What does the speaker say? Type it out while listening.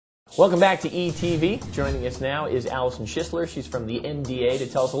Welcome back to ETV. Joining us now is Allison Schisler. She's from the MDA to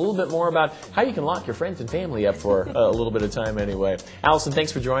tell us a little bit more about how you can lock your friends and family up for a little bit of time anyway. Allison,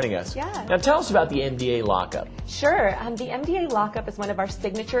 thanks for joining us. Yeah. Now tell us about the MDA Lockup. Sure. The MDA Lockup is one of our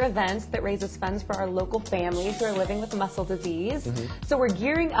signature events that raises funds for our local families who are living with muscle disease. So we're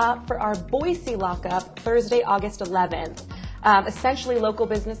gearing up for our Boise Lockup Thursday, August 11th. Essentially, local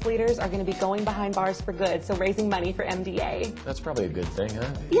business leaders are going to be going behind bars for good, so raising money for MDA. That's probably a good thing, huh?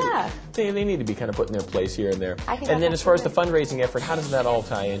 Yeah. They need to be kind of put in their place here and there. And then as far as the fundraising effort, how does that all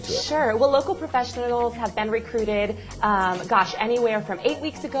tie into it? Sure. Well, local professionals have been recruited, anywhere from 8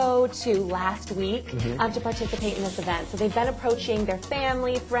 weeks ago to last week to participate in this event. So they've been approaching their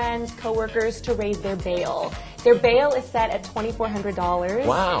family, friends, coworkers to raise their bail. Their bail is set at $2,400.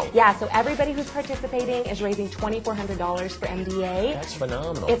 Wow. Yeah, so everybody who's participating is raising $2,400 for MDA. That's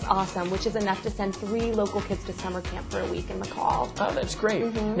phenomenal. It's awesome, which is enough to send 3 local kids to summer camp for a week in McCall. Oh, that's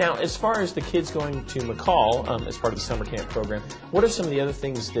great. Now, as far as the kids going to McCall as part of the summer camp program, what are some of the other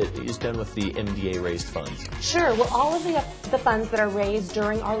things that is done with the MDA raised funds? Sure. Well, all of the funds that are raised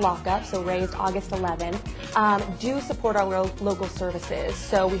during our lockup, so raised August 11th, do support our local services.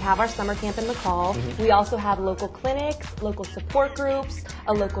 So we have our summer camp in McCall. We also have local clinics, local support groups,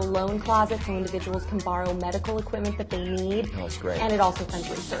 a local loan closet so individuals can borrow medical equipment that they need. Oh, that's great. And it also funds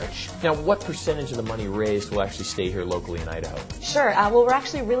research. Now, what percentage of the money raised will actually stay here locally in Idaho? Sure. Well, we're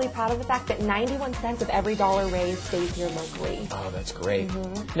actually really proud of the fact that 91 cents of every dollar raised stays here locally. Oh, that's great.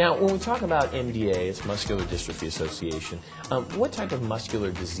 Now, when we talk about MDA, it's Muscular Dystrophy Association, what type of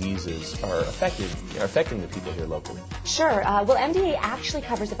muscular diseases are affecting the people here locally? Sure. Well, MDA actually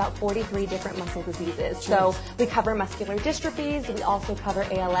covers about 43 different muscle diseases. So we cover muscular dystrophies. We also cover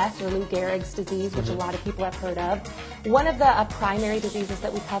ALS, or Lou Gehrig's disease, which a lot of people have heard of. One of the primary diseases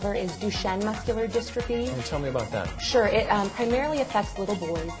that we cover is Duchenne muscular dystrophy. Tell me about that. Sure. It primarily affects little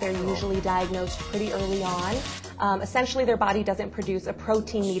boys. They're usually diagnosed pretty early on. Essentially, their body doesn't produce a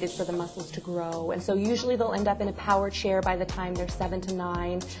protein needed for the muscles to grow, and so usually they'll end up in a power chair by the time they're 7 to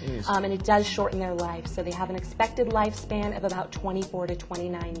 9, and it does shorten their life. So they have an expected lifespan of about 24 to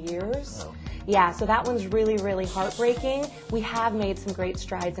 29 years. Oh. Yeah, so that one's really, really heartbreaking. We have made some great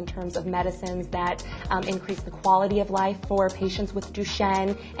strides in terms of medicines that increase the quality of life for patients with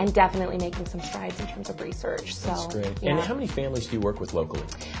Duchenne, and definitely making some strides in terms of research. So, that's great. Yeah. And how many families do you work with locally?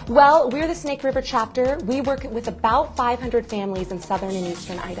 Well, we're the Snake River chapter. We work with about 500 families in southern and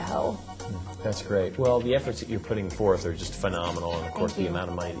eastern Idaho. That's great. Well, the efforts that you're putting forth are just phenomenal, and of course the amount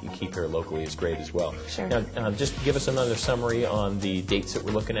of money that you keep here locally is great as well. Sure. Now, just give us another summary on the dates that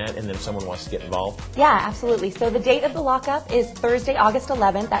we're looking at, and then if someone wants to get involved. Yeah, absolutely. So the date of the lockup is Thursday, August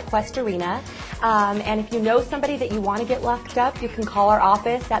 11th at Quest Arena. And if you know somebody that you want to get locked up, you can call our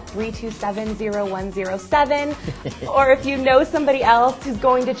office at 327-0107. Or if you know somebody else who's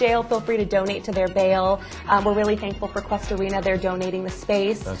going to jail, feel free to donate to their bail. We're really thankful for Quest Arena. They're donating the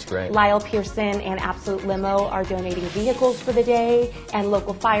space. That's great. Lyle Pearson and Absolute Limo are donating vehicles for the day, and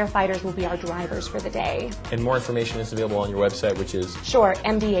local firefighters will be our drivers for the day. And more information is available on your website, which is? Sure,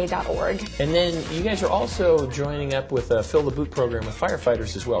 mda.org. And then you guys are also joining up with a Fill the Boot program with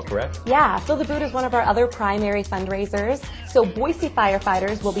firefighters as well, correct? Yeah, Fill the Boot is one of our other primary fundraisers. So Boise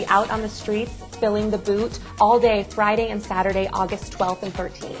firefighters will be out on the streets filling the boot all day, Friday and Saturday, August 12th and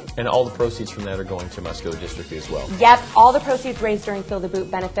 13th. And all the proceeds from that are going to muscular dystrophy as well? Yep, all the proceeds raised during Fill the Boot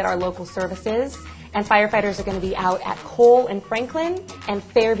benefit our local services. And firefighters are going to be out at Cole in Franklin and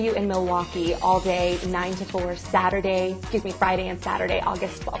Fairview in Milwaukee all day, 9 to 4, Friday and Saturday,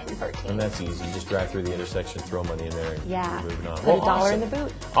 August 12th and 13th. And that's easy. You just drive through the intersection, throw money in there, and yeah, you're moving on. Put a dollar in the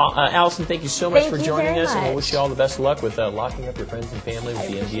boot. Allison, thank you so much Thank for you joining very us, and we'll much. wish you all the best of luck with locking up your friends and family with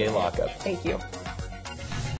the MDA Lockup. Thank you.